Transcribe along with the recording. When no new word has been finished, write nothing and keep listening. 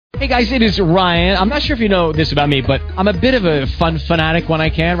Hey guys, it is Ryan. I'm not sure if you know this about me, but I'm a bit of a fun fanatic when I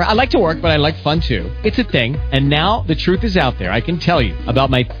can. I like to work, but I like fun too. It's a thing. And now the truth is out there. I can tell you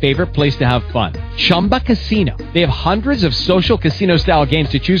about my favorite place to have fun. Chumba Casino. They have hundreds of social casino style games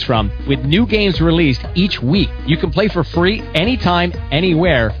to choose from with new games released each week. You can play for free anytime,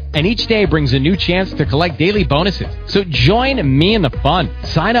 anywhere. And each day brings a new chance to collect daily bonuses. So join me in the fun.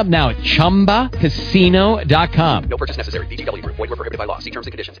 Sign up now at ChumbaCasino.com. No purchase necessary. VGW Group. Void where prohibited by law. See terms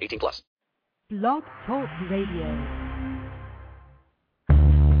and conditions. 18+. Blog Talk Radio.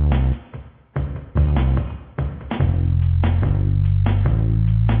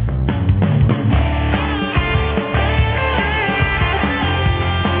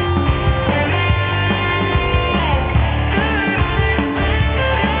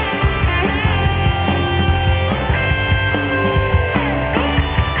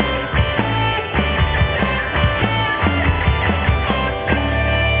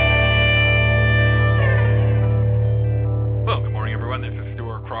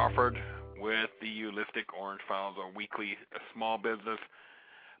 A weekly small business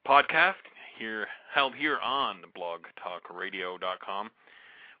podcast held here on blogtalkradio.com.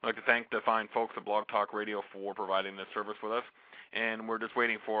 I'd like to thank the fine folks at Blog Talk Radio for providing this service with us, and we're just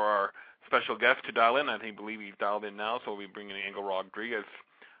waiting for our special guest to dial in. Believe he's dialed in now, so we'll be bringing Angel Rodriguez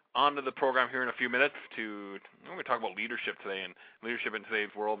onto the program here in a few minutes we're going to talk about leadership today and leadership in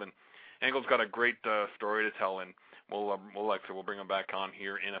today's world. And Angel's got a great story to tell, and we'll bring him back on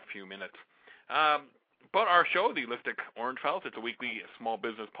here in a few minutes. But our show, the Eulistic Orange Files, it's a weekly small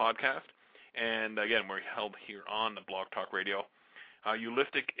business podcast. And again, we're held here on the Blog Talk Radio.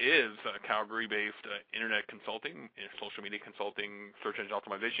 Eulistic is a Calgary-based internet consulting, social media consulting, search engine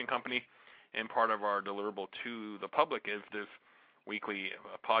optimization company. And part of our deliverable to the public is this weekly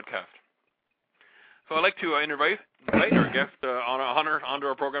podcast. So I'd like to invite our guest Hunter onto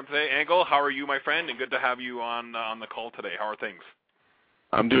our program today. Angel, how are you, my friend? And good to have you on the call today. How are things?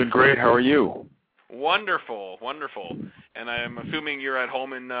 I'm doing great. How are you? Wonderful. And I'm assuming you're at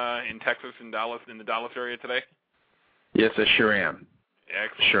home in Texas, in Dallas, in the Dallas area today? Yes, I sure am.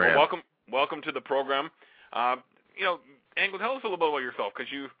 Excellent. Sure am. Welcome to the program. Angel, tell us a little bit about yourself,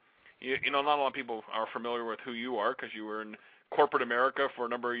 because you not a lot of people are familiar with who you are, because you were in corporate America for a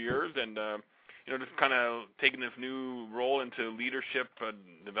number of years, and just kind of taking this new role into leadership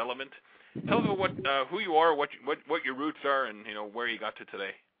development. Tell us about who you are, what your roots are, and where you got to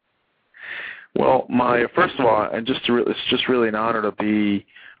today. Well, first of all, it's just really an honor to be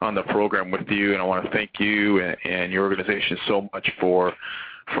on the program with you, and I want to thank you and your organization so much for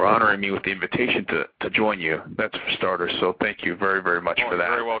honoring me with the invitation to join you. That's for starters. So thank you very, very much for that.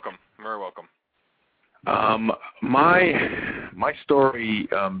 Very welcome. Very welcome. My story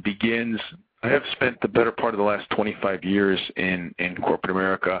begins. I have spent the better part of the last 25 years in corporate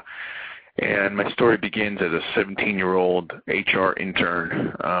America. And my story begins as a 17-year-old HR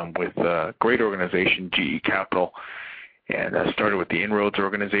intern with a great organization, GE Capital. And I started with the Inroads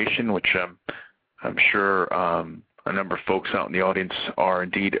organization, which I'm sure a number of folks out in the audience are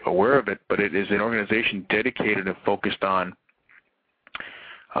indeed aware of it. But it is an organization dedicated and focused on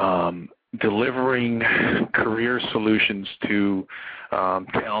delivering career solutions to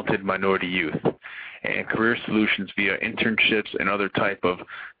talented minority youth, and career solutions via internships and other type of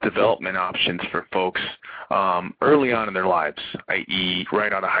development options for folks early on in their lives, i.e.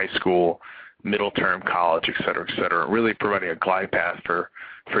 right out of high school, middle term, college, et cetera, really providing a glide path for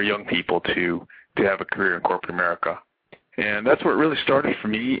young people to have a career in corporate America. And that's what really started for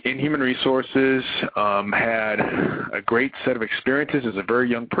me in human resources. Had a great set of experiences as a very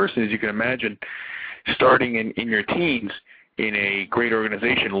young person, as you can imagine, starting in your teens in a great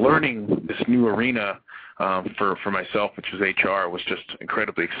organization, learning this new arena for myself, which was HR, was just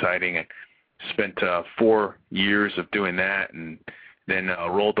incredibly exciting. And spent 4 years of doing that, and then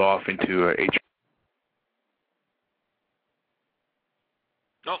rolled off into HR.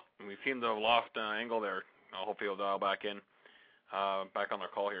 Oh, we seem to have lost Angle there. Hopefully he'll dial back in, back on our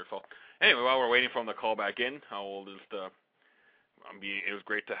call here. So anyway, while we're waiting for him to call back in, it was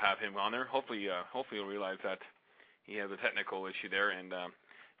great to have him on there. Hopefully he'll realize that he has a technical issue there, and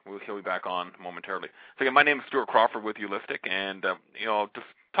he'll be back on momentarily. So again, my name is Stuart Crawford with Eulistic, and just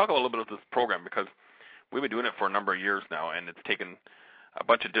talk a little bit of this program, because we've been doing it for a number of years now, and it's taken a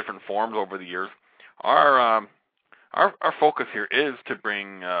bunch of different forms over the years. Our focus here is to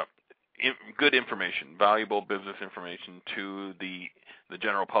bring good information, valuable business information to the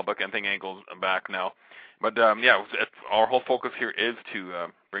general public. And I think Angle's back now. But our whole focus here is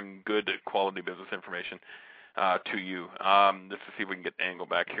to bring good quality business information to you. Just to see if we can get Angle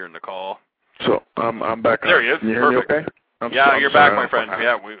back here in the call. So I'm back. There he is. Can you hear me okay? You're back, my friend.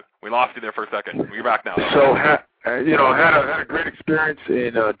 Yeah, we lost you there for a second. You're back now. So, had a great experience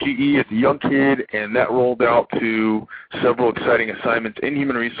in GE as a young kid, and that rolled out to several exciting assignments in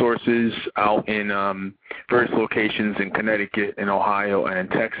human resources out in various locations in Connecticut, in Ohio, and in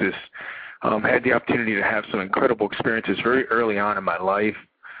Texas. Had the opportunity to have some incredible experiences very early on in my life,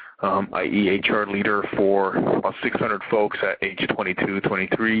 i.e. HR leader for about 600 folks at age 22,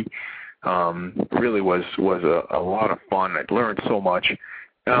 23. Really was a lot of fun. I learned so much.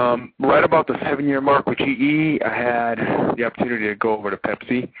 Right about the 7-year mark with GE, I had the opportunity to go over to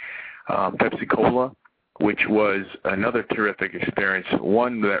Pepsi Cola, which was another terrific experience.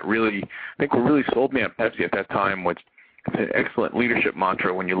 One that really, I think what really sold me on Pepsi at that time was it's an excellent leadership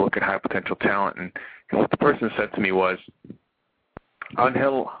mantra when you look at high potential talent. And what the person said to me was,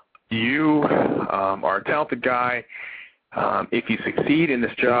 Angel, you are a talented guy. If you succeed in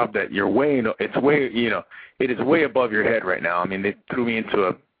this job, that it is way above your head right now. I mean, they threw me into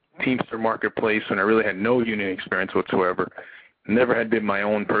a Teamster marketplace when I really had no union experience whatsoever. Never had been my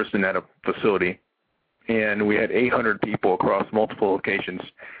own person at a facility. And we had 800 people across multiple locations.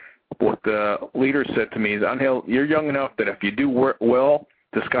 What the leader said to me is, Angel, you're young enough that if you do work well,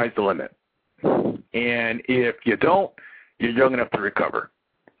 the sky's the limit. And if you don't, you're young enough to recover.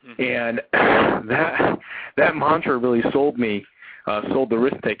 And that mantra really sold the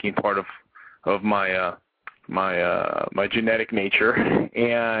risk-taking part of my genetic nature,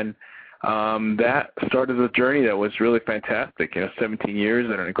 and that started a journey that was really fantastic. 17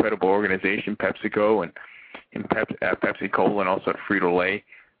 years at an incredible organization, PepsiCo, and Pepsi Cola, and also at Frito Lay.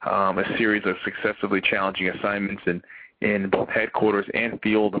 A series of successively challenging assignments in both headquarters and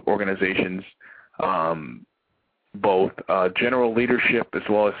field organizations. Both general leadership as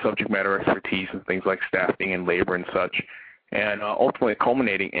well as subject matter expertise and things like staffing and labor and such, and ultimately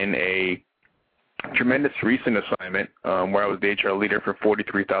culminating in a tremendous recent assignment where I was the HR leader for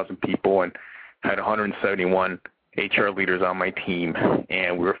 43,000 people and had 171 HR leaders on my team,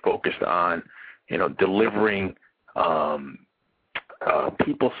 and we were focused on delivering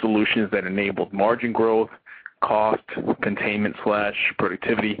people solutions that enabled margin growth, cost containment /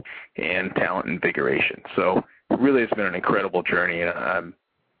 productivity, and talent invigoration. So it really has been an incredible journey, and I'm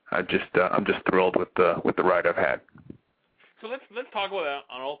just thrilled with the ride I've had. So let's talk about that,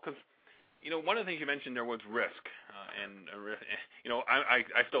 Arnold, because one of the things you mentioned there was risk,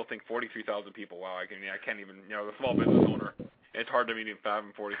 I still think 43,000 people. Wow, I can't even the small business owner. It's hard to even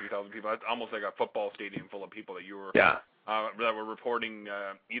fathom 43,000 people. It's almost like a football stadium full of people that you were that were reporting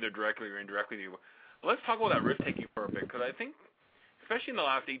either directly or indirectly to you. Well, let's talk about that risk-taking for a bit, because I think, especially in the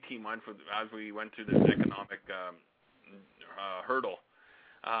last 18 months, as we went through this economic hurdle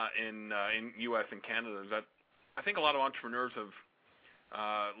in U.S. and Canada, is that I think a lot of entrepreneurs have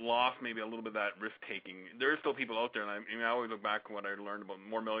lost maybe a little bit of that risk-taking. There are still people out there, and I always look back at what I learned about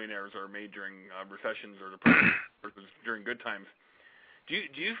more millionaires are made during recessions or depressions versus during good times. Do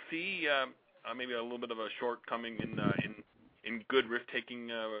you see maybe a little bit of a shortcoming in good risk-taking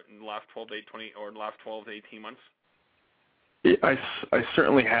in the last 12 to 18 months? I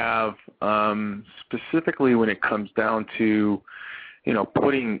certainly have, specifically when it comes down to,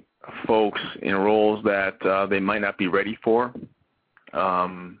 putting folks in roles that they might not be ready for.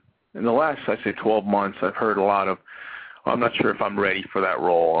 In the last, I'd say 12 months, I've heard a lot of, I'm not sure if I'm ready for that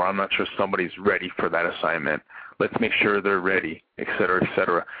role, or I'm not sure somebody's ready for that assignment. Let's make sure they're ready, et cetera, et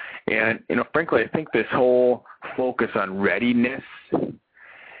cetera. And, frankly, I think this whole focus on readiness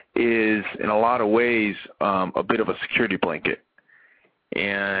is, in a lot of ways, a bit of a security blanket,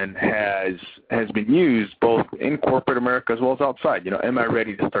 and has been used both in corporate America as well as outside. Am I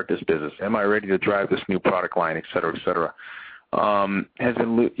ready to start this business? Am I ready to drive this new product line, et cetera, et cetera? Has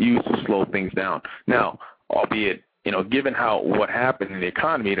been used to slow things down. Now, albeit, given what happened in the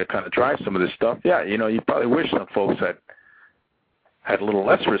economy to kind of drive some of this stuff, you probably wish some folks had a little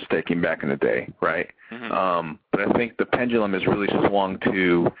less risk-taking back in the day, right? Mm-hmm. But I think the pendulum has really swung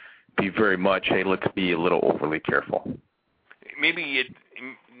to be very much, hey, let's be a little overly careful.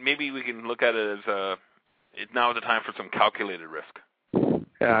 Maybe we can look at it as it's now the time for some calculated risk.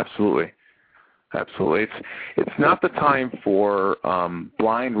 Yeah, absolutely. Absolutely. It's not the time for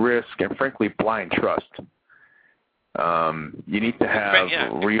blind risk and, frankly, blind trust. You need to have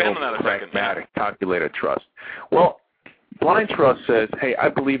real, pragmatic, calculated trust. Well, blind trust says, hey, I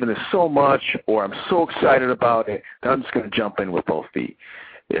believe in this so much, or I'm so excited about it that I'm just going to jump in with both feet.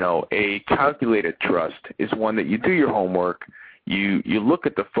 A calculated trust is one that you do your homework, you look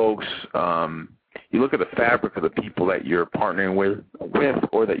at the folks, you look at the fabric of the people that you're partnering with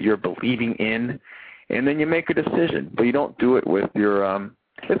or that you're believing in, and then you make a decision. But you don't do it with your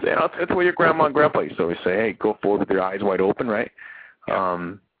It's what your grandma and grandpa used to always say, hey, go forward with your eyes wide open, right?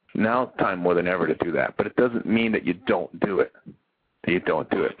 Yeah. Now time more than ever to do that. But it doesn't mean that you don't do it.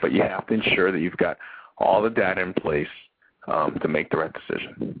 But you have to ensure that you've got all the data in place to make the right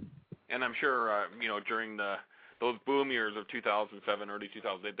decision. And I'm sure, during those boom years of 2007, early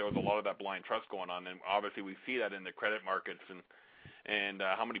 2008, there was a lot of that blind trust going on, and obviously we see that in the credit markets and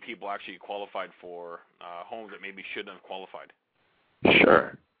how many people actually qualified for homes that maybe shouldn't have qualified.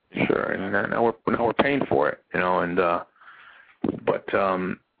 Sure. And now we're paying for it, and but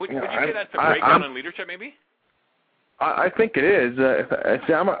would you say that's a breakdown in leadership, maybe? I think it is.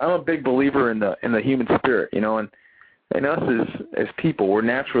 I'm a big believer in the human spirit, and us as people, we're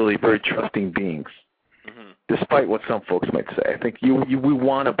naturally very trusting beings, despite what some folks might say. I think we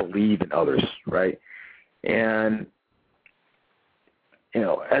want to believe in others, right? And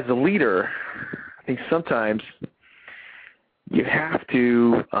as a leader, I think sometimes you have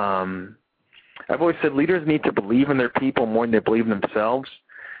to. I've always said leaders need to believe in their people more than they believe in themselves,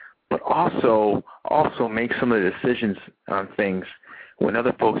 but also make some of the decisions on things when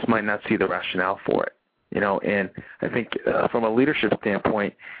other folks might not see the rationale for it. And I think from a leadership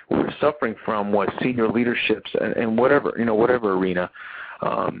standpoint, we're suffering from what senior leaderships and whatever arena,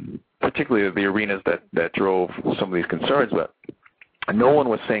 particularly the arenas that drove some of these concerns, but no one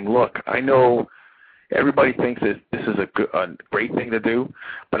was saying, look, I know everybody thinks that this is a great thing to do,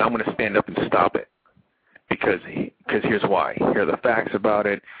 but I'm going to stand up and stop it because here's why. Here are the facts about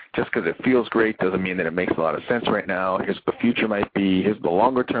it. Just because it feels great doesn't mean that it makes a lot of sense right now. Here's what the future might be. Here's what the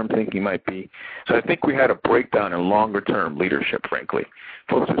longer-term thinking might be. So I think we had a breakdown in longer-term leadership, frankly.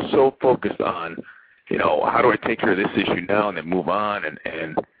 Folks are so focused on, how do I take care of this issue now and then move on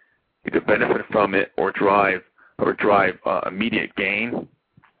and either benefit from it or drive immediate gain,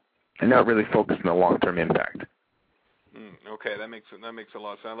 and not really focus on the long-term impact. Okay, that makes a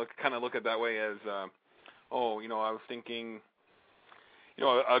lot of sense. I look at it that way as, I was thinking,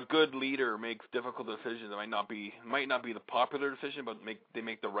 a good leader makes difficult decisions that might not be the popular decision, but they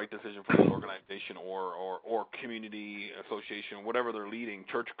make the right decision for the organization or community association, whatever they're leading,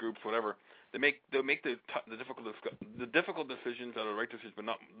 church groups, whatever. They make the difficult decisions that are the right decisions, but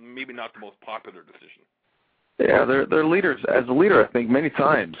maybe not the most popular decision. Yeah, they're leaders. As a leader, I think many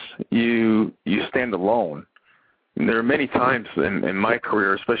times you stand alone. And there are many times in my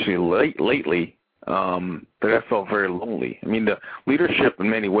career, especially lately, that I felt very lonely. I mean, the leadership in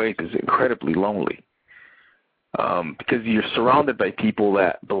many ways is incredibly lonely because you're surrounded by people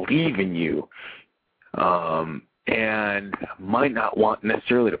that believe in you and might not want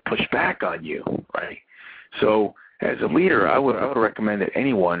necessarily to push back on you, right? So as a leader, I would recommend that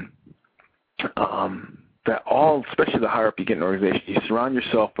anyone especially the higher up you get in an organization, you surround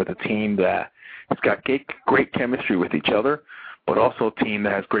yourself with a team that has got great chemistry with each other, but also a team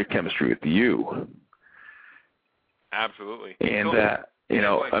that has great chemistry with you. Absolutely. And yeah.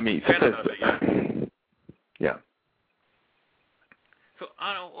 So,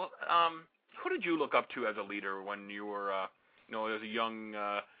 who did you look up to as a leader when you were, as a young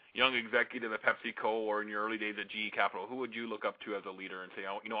executive at PepsiCo or in your early days at GE Capital? Who would you look up to as a leader and say,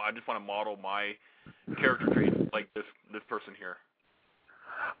 I just want to model my character traits like this person here?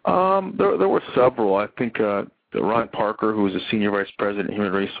 There were several. I think Ron Parker, who was a senior vice president of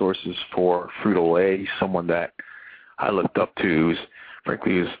human resources for Frito Lay, someone that I looked up to.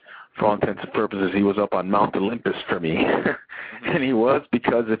 Frankly, for all intents and purposes, he was up on Mount Olympus for me, and he was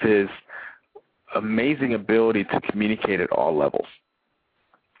because of his amazing ability to communicate at all levels.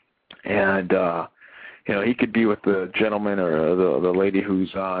 And he could be with the gentleman or the lady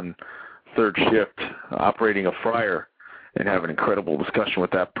who's on third shift operating a fryer and have an incredible discussion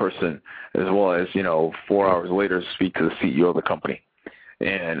with that person, as well as 4 hours later speak to the CEO of the company.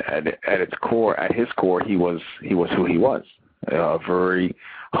 And at his core, he was who he was, a very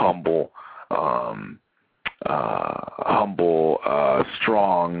humble,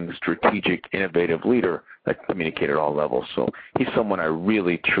 strong, strategic, innovative leader that communicated at all levels. So he's someone I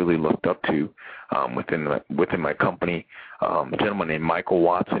really, truly looked up to within my company. A gentleman named Michael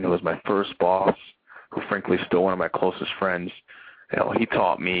Watson, who was my first boss, who frankly is still one of my closest friends. He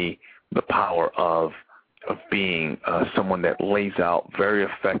taught me the power of being someone that lays out very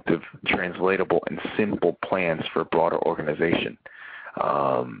effective, translatable, and simple plans for a broader organization.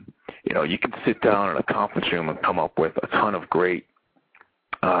 You can sit down in a conference room and come up with a ton of great,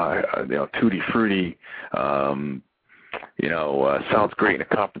 tutti frutti, sounds great in a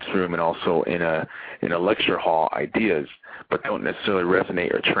conference room and also in a lecture hall ideas, but don't necessarily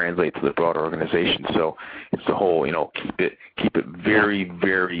resonate or translate to the broader organization. So it's the whole, keep it very,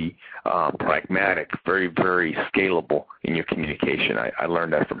 very pragmatic, very, very scalable in your communication. I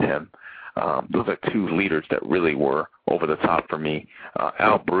learned that from him. Those are two leaders that really were over the top for me.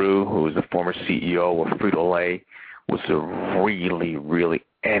 Al Brew, who was the former CEO of Frito Lay, was a really, really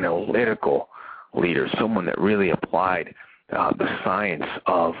analytical leader, someone that really applied the science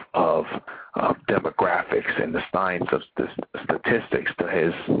of demographics and the science of the statistics to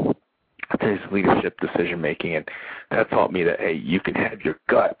his leadership decision making, and that taught me that you can have your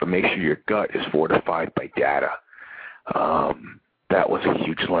gut, but make sure your gut is fortified by data. That was a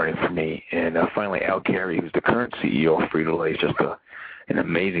huge learning for me. And finally, Al Carey, who's the current CEO of Frito Lay, is just an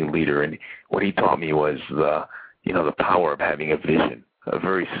amazing leader, and what he taught me was the power of having a vision, a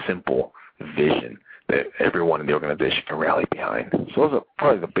very simple vision that everyone in the organization can rally behind. So those are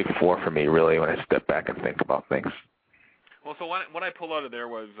probably the big four for me, really, when I step back and think about things. Well, so what I pulled out of there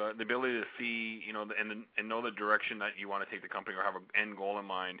was the ability to see, and know the direction that you want to take the company or have an end goal in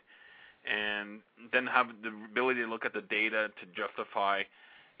mind, and then have the ability to look at the data to justify,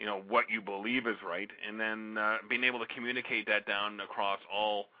 what you believe is right, and then being able to communicate that down across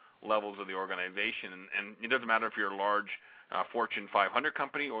all levels of the organization. And it doesn't matter if you're a large Fortune 500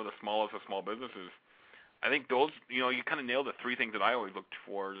 company or the smallest of small businesses. I think those, you kind of nailed the three things that I always looked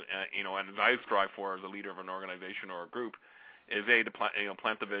for, and I strive for as a leader of an organization or a group, is to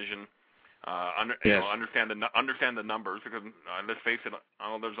plant the vision, understand the numbers, because let's face it,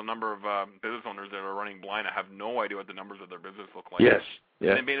 there's a number of business owners that are running blind. I have no idea what the numbers of their business look like. Yes.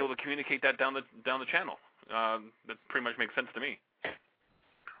 And then being able to communicate that down the channel, that pretty much makes sense to me.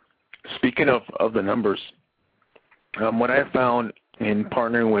 Speaking of the numbers, what I found in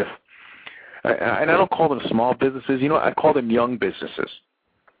partnering with, and I don't call them small businesses, I call them young businesses.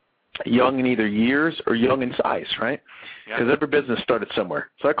 Young in either years or young in size, right? Because every business started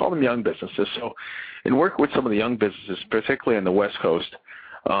somewhere. So I call them young businesses. So in working with some of the young businesses, particularly on the West Coast,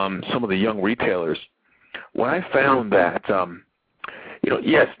 some of the young retailers, what I found that,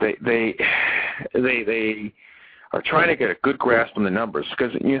 yes, they are trying to get a good grasp on the numbers,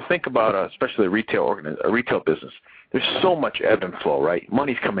 because you think about especially a retail business. There's so much ebb and flow, right?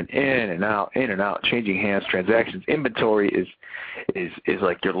 Money's coming in and out, changing hands, transactions. Inventory is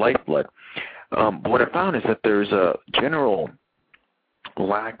like your lifeblood. But what I found is that there's a general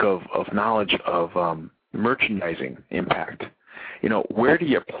lack of knowledge of merchandising impact. Where do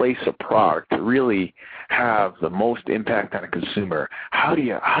you place a product to really have the most impact on a consumer? How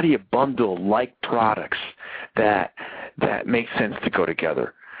do you bundle like products that make sense to go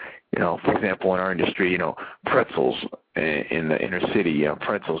together? For example, in our industry, pretzels in the inner city,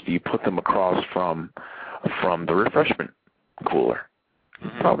 pretzels, do you put them across from the refreshment cooler?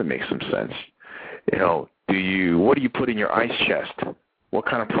 Probably makes some sense. What do you put in your ice chest? What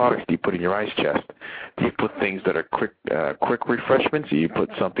kind of products do you put in your ice chest? Do you put things that are quick refreshments? Do you put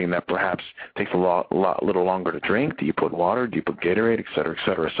something that perhaps takes a little longer to drink? Do you put water? Do you put Gatorade, et cetera, et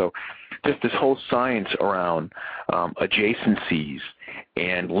cetera? So just this whole science around adjacencies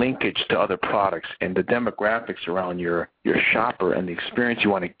and linkage to other products and the demographics around your shopper and the experience you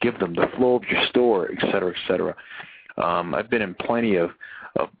want to give them, the flow of your store, et cetera, et cetera. I've been in plenty of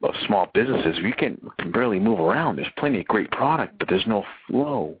small businesses. You can barely move around. There's plenty of great product, but there's no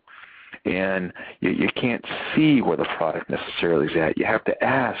flow. And you can't see where the product necessarily is at. You have to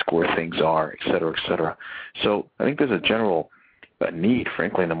ask where things are, et cetera, et cetera. So I think there's a general need,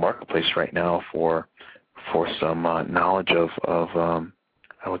 frankly, in the marketplace right now for some knowledge of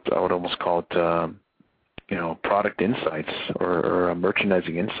I would almost call it product insights or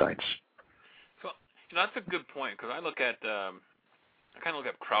merchandising insights. So that's a good point, because I kind of look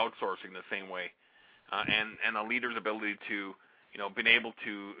at crowdsourcing the same way, and a leader's ability to being able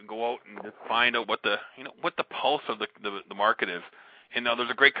to go out and just find out what the pulse of the market is. And now there's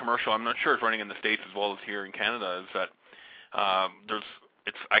a great commercial. I'm not sure it's running in the States as well as here in Canada. Is that I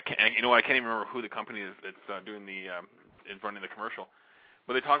can't even remember who the company is that's doing is running the commercial.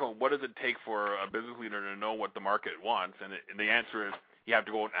 But they talk about what does it take for a business leader to know what the market wants, and the answer is you have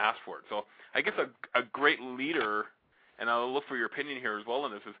to go out and ask for it. So I guess a great leader, and I'll look for your opinion here as well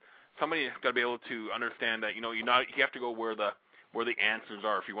on this, is somebody has got to be able to understand that you have to go where the answers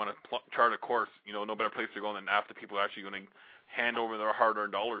are. If you want to chart a course, no better place to go than ask the people who are actually going to hand over their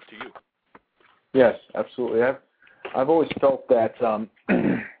hard-earned dollars to you. Yes, absolutely. I've always felt that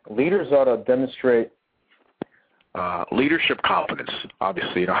leaders ought to demonstrate leadership confidence.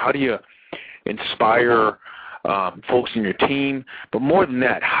 Obviously, how do you inspire folks in your team, but more than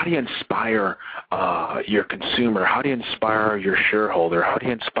that, how do you inspire your consumer? How do you inspire your shareholder? How do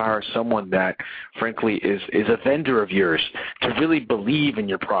you inspire someone that, frankly, is a vendor of yours to really believe in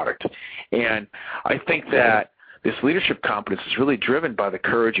your product? And I think that this leadership competence is really driven by the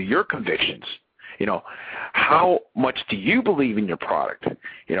courage of your convictions. How much do you believe in your product?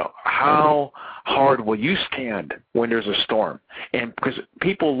 How hard will you stand when there's a storm? And because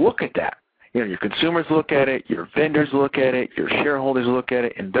people look at that. Your consumers look at it, your vendors look at it, your shareholders look at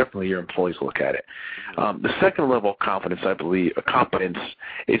it, and definitely your employees look at it. The second level of competence, I believe, competence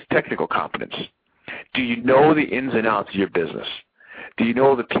is technical competence. Do you know the ins and outs of your business? Do you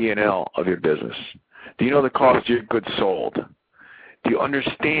know the P&L of your business? Do you know the cost of your goods sold? Do you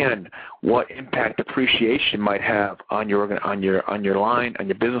understand what impact depreciation might have on your line, on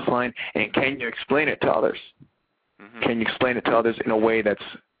your business line, and can you explain it to others? Can you explain it to others in a way that's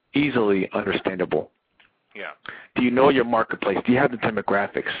easily understandable? Yeah. Do you know your marketplace? Do you have the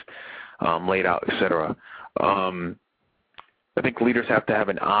demographics laid out, et cetera? I think leaders have to have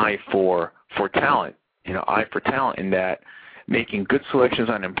an eye for talent. Eye for talent in that making good selections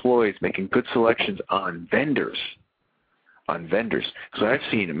on employees, making good selections on vendors. So I've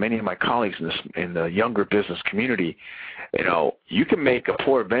seen many of my colleagues in the younger business community, you can make a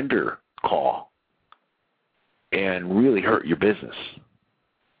poor vendor call and really hurt your business.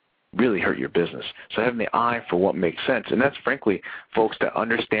 So having the eye for what makes sense, and that's frankly folks that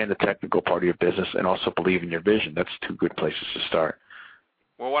understand the technical part of your business and also believe in your vision. That's two good places to start.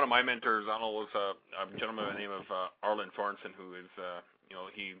 Well, one of my mentors, Arnold, was a gentleman by the name of Arlen Sorensen, who is,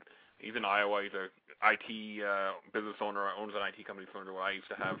 he's in Iowa. He's a IT business owner, owns an IT company similar to what I used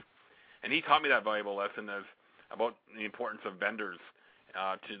to have, and he taught me that valuable lesson about the importance of vendors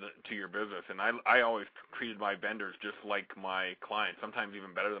to your business. And I always treated my vendors just like my clients, sometimes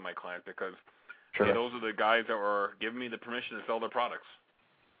even better than my clients, because those are the guys that were giving me the permission to sell their products.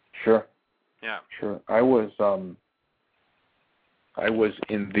 Sure. Yeah. Sure. I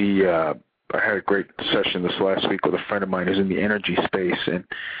had a great session this last week with a friend of mine who's in the energy space, and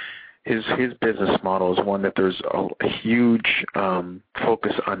his business model is one that there's a huge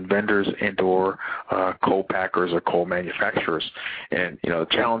focus on vendors and/or co-packers or co-manufacturers. And the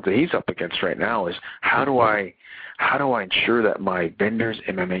challenge that he's up against right now is how do I ensure that my vendors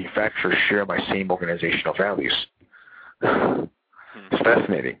and my manufacturers share my same organizational values? It's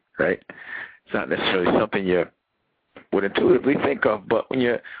fascinating, right? It's not necessarily something you would intuitively think of, but when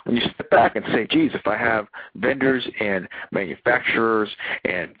you step back and say, geez, if I have vendors and manufacturers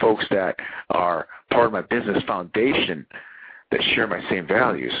and folks that are part of my business foundation that share my same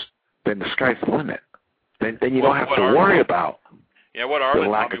values, then the sky's the limit. Then you don't have to worry about the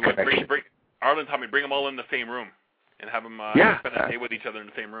lack of connection. Arlen taught me bring them all in the same room and have them spend a day with each other in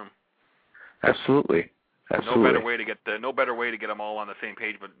the same room. Absolutely. No better way to get them all on the same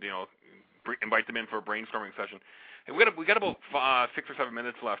page, but invite them in for a brainstorming session. And we got about 6 or 7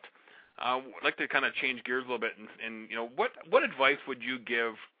 minutes left. I'd like to kind of change gears a little bit, and what advice would you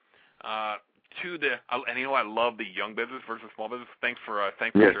give to the? And I love the young business versus small business. Thanks for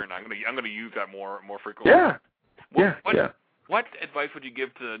sharing. I'm going to use that more frequently. What advice would you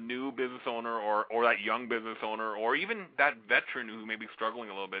give to the new business owner or that young business owner or even that veteran who may be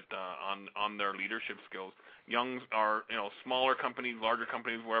struggling a little bit on their leadership skills? Youngs are, smaller companies, larger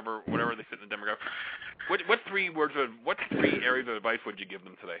companies, whatever they sit in the demographic. What three areas of advice would you give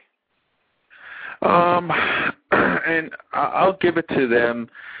them today? And I'll give it to them,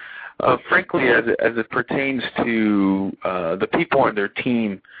 frankly, as it pertains to the people on their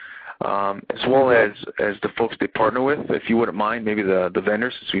team, as well as the folks they partner with. If you wouldn't mind, maybe the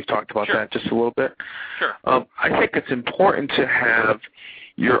vendors, since we've talked about that just a little bit. Sure. I think it's important to have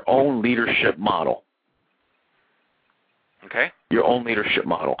your own leadership model. Okay. Your own leadership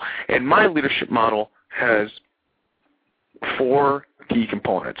model. And my leadership model has 4 key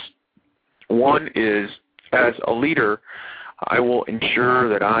components. One is, as a leader, I will ensure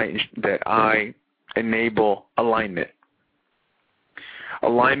that I enable alignment.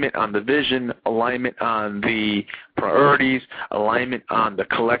 Alignment on the vision, alignment on the priorities, alignment on the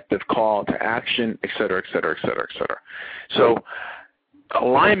collective call to action, et cetera, et cetera, et cetera, et cetera. So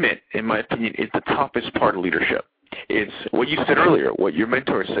alignment, in my opinion, is the toughest part of leadership. It's what you said earlier, what your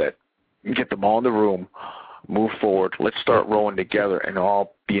mentor said. Get them all in the room, move forward. Let's start rowing together and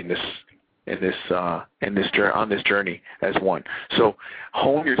all be on this journey as one. So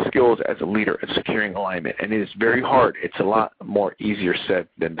hone your skills as a leader in securing alignment, and it is very hard. It's a lot more easier said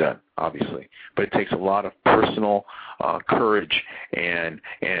than done, obviously, but it takes a lot of personal courage and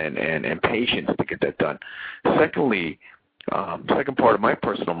patience to get that done. Secondly, Second part of my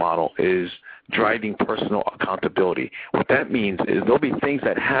personal model is driving personal accountability. What that means is there'll be things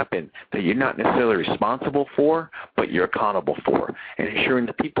that happen that you're not necessarily responsible for, but you're accountable for, and ensuring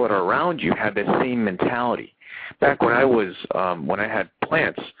the people that are around you have that same mentality. Back when when I had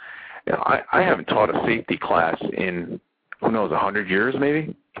plants, I haven't taught a safety class in, who knows, 100 years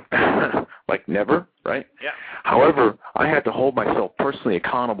maybe? Like never, right? Yeah. However, I had to hold myself personally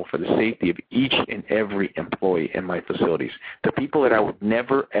accountable for the safety of each and every employee in my facilities. The people that I would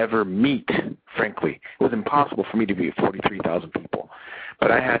never, ever meet, frankly. It was impossible for me to be 43,000 people.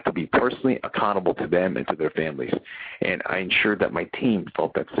 But I had to be personally accountable to them and to their families. And I ensured that my team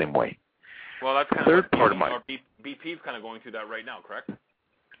felt that same way. Well, that's kind Third of part of my... BP's kind of going through that right now, correct?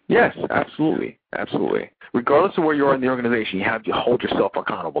 Yes, absolutely, absolutely. Regardless of where you are in the organization, you have to hold yourself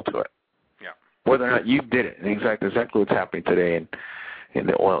accountable to it. Yeah. Whether or not you did it, and exactly what's happening today in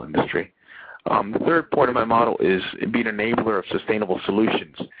the oil industry. The third point of my model is being an enabler of sustainable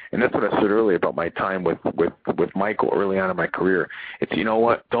solutions, and that's what I said earlier about my time with Michael early on in my career. It's, you know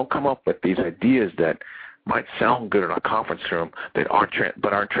what, don't come up with these ideas that might sound good in a conference room that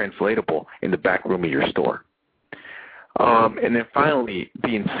aren't translatable in the back room of your store. And then finally,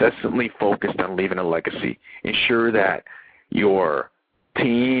 be incessantly focused on leaving a legacy. Ensure that your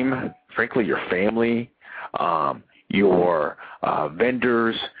team, frankly, your family, your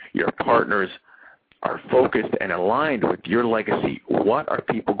vendors, your partners are focused and aligned with your legacy. What are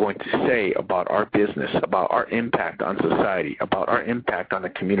people going to say about our business, about our impact on society, about our impact on the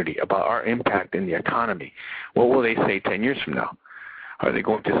community, about our impact in the economy? What will they say 10 years from now? Are they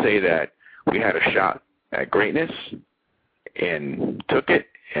going to say that we had a shot at greatness and took it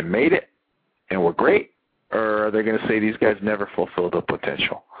and made it and we're great? Or are they going to say these guys never fulfilled their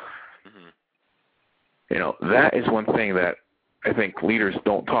potential? You know, that is one thing that I think leaders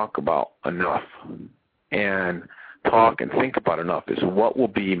don't talk about enough and talk and think about enough is what will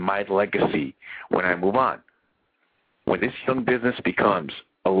be my legacy when I move on. When this young business becomes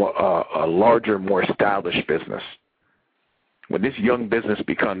a larger, more established business, when this young business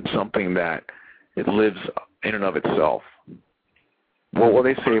becomes something that it lives in and of itself, what will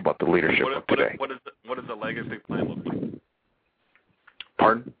they say about the leadership of today? What does the legacy plan look like?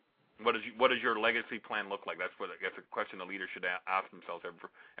 Pardon? What does your legacy plan look like? That's a question the leaders should ask themselves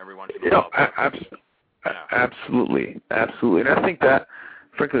every once in a while. Absolutely. And I think that,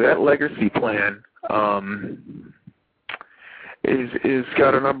 frankly, that legacy plan is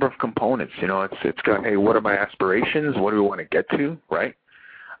got a number of components. You know, it's got, hey, what are my aspirations? What do we want to get to, right?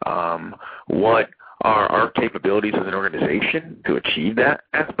 What are our capabilities as an organization to achieve that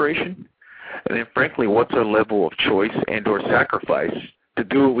aspiration? And then, frankly, what's our level of choice and or sacrifice to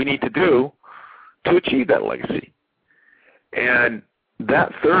do what we need to do to achieve that legacy? And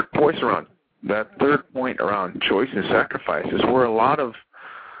that third point around choice and sacrifice is where a lot of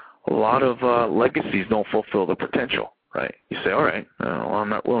legacies don't fulfill the potential, right? You say, all right, well, I'm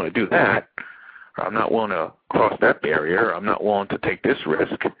not willing to do that. Or I'm not willing to cross that barrier. Or I'm not willing to take this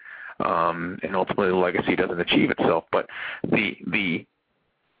risk. And ultimately the legacy doesn't achieve itself. But the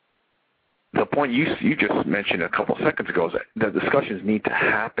point you just mentioned a couple seconds ago is that the discussions need to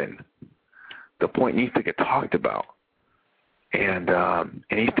happen. The point needs to get talked about, and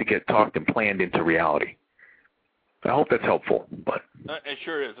it needs to get talked and planned into reality. I hope that's helpful. But it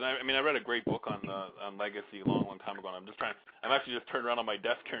sure is. And I read a great book on legacy a long time ago. And I'm actually just turned around on my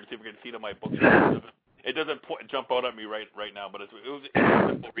desk here and see if we can see it on my book. It doesn't jump out at me right now, but it was a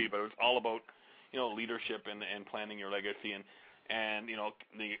simple read. But it was all about, you know, leadership and planning your legacy and you know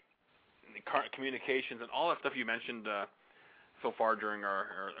the communications and all that stuff you mentioned so far during our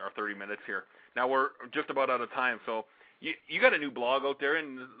 30 minutes here. Now we're just about out of time, so you got a new blog out there,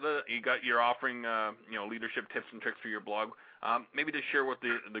 and you're offering you know, leadership tips and tricks for your blog. Maybe to share with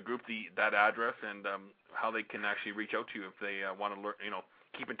the group that address and how they can actually reach out to you if they want to learn, you know,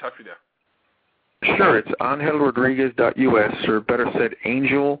 keep in touch with you. Sure, it's angelrodriguez.us, or better said,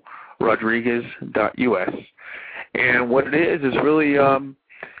 angelrodriguez.us. And what it is really, you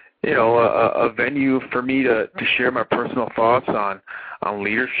know, a venue for me to share my personal thoughts on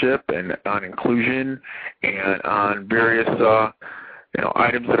leadership and on inclusion and on various, you know,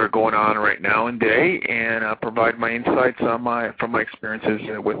 items that are going on right now and day, and provide my insights from my experiences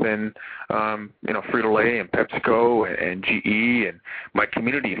within, you know, Frito Lay and PepsiCo and GE, and my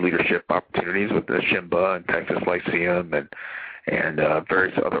community leadership opportunities with the Shimba and Texas Lyceum and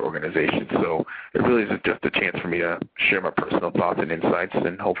various other organizations. So it really is just a chance for me to share my personal thoughts and insights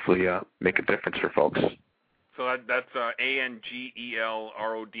and hopefully make a difference for folks. So that's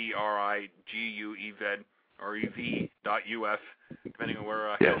ANGELRODRIGUEZ or EZ.US. depending on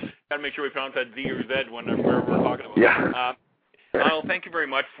where. Yes. Got to make sure we pronounce that Z or Z when we're talking about. Yeah. Lyle, thank you very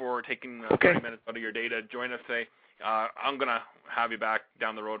much for taking 30 Okay. minutes out of your day to join us today. I'm going to have you back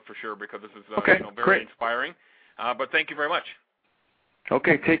down the road for sure because this is Okay, very great. inspiring. But thank you very much.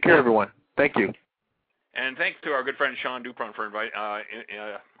 Okay, take care, everyone. Thank you. And thanks to our good friend Sean Dupron for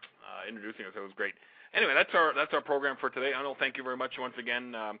introducing us. It was great. Anyway, that's our program for today. Arnold, thank you very much once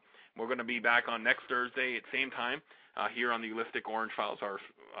again. We're going to be back on next Thursday at same time here on the Holistic Orange Files.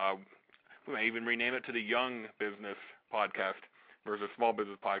 We may even rename it to the Young Business Podcast versus Small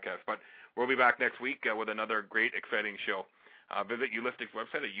Business Podcast. But we'll be back next week with another great, exciting show. Visit Ulistic's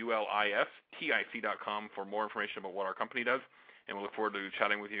website at ulistic.com for more information about what our company does. And we'll look forward to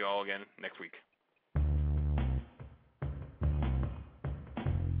chatting with you all again next week.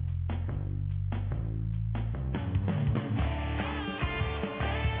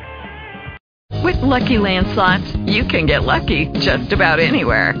 With Lucky Land Slots, you can get lucky just about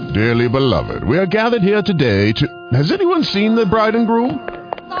anywhere. Dearly beloved, we are gathered here today to... Has anyone seen the bride and groom?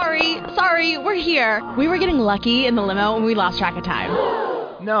 Sorry, we're here. We were getting lucky in the limo and we lost track of time.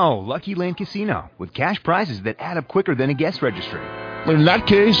 No, Lucky Land Casino, with cash prizes that add up quicker than a guest registry. In that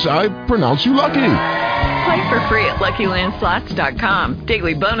case, I pronounce you lucky. Play for free at LuckyLandSlots.com.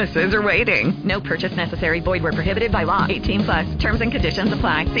 Daily bonuses are waiting. No purchase necessary. Void where prohibited by law. 18+. Terms and conditions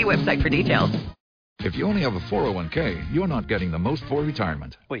apply. See website for details. If you only have a 401k, you're not getting the most for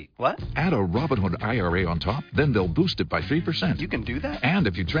retirement. Wait, what? Add a Robinhood IRA on top, then they'll boost it by 3%. You can do that? And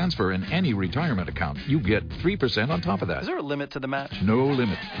if you transfer in any retirement account, you get 3% on top of that. Is there a limit to the match? No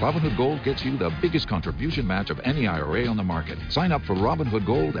limit. Robinhood Gold gets you the biggest contribution match of any IRA on the market. Sign up for Robinhood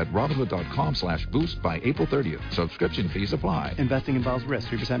Gold at Robinhood.com/boost by April 30th. Subscription fees apply. Investing involves risk.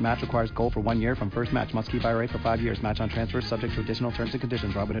 3% match requires gold for 1 year from first match. Must keep IRA for 5 years. Match on transfers subject to additional terms and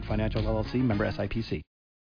conditions. Robinhood Financial LLC, member SIPC.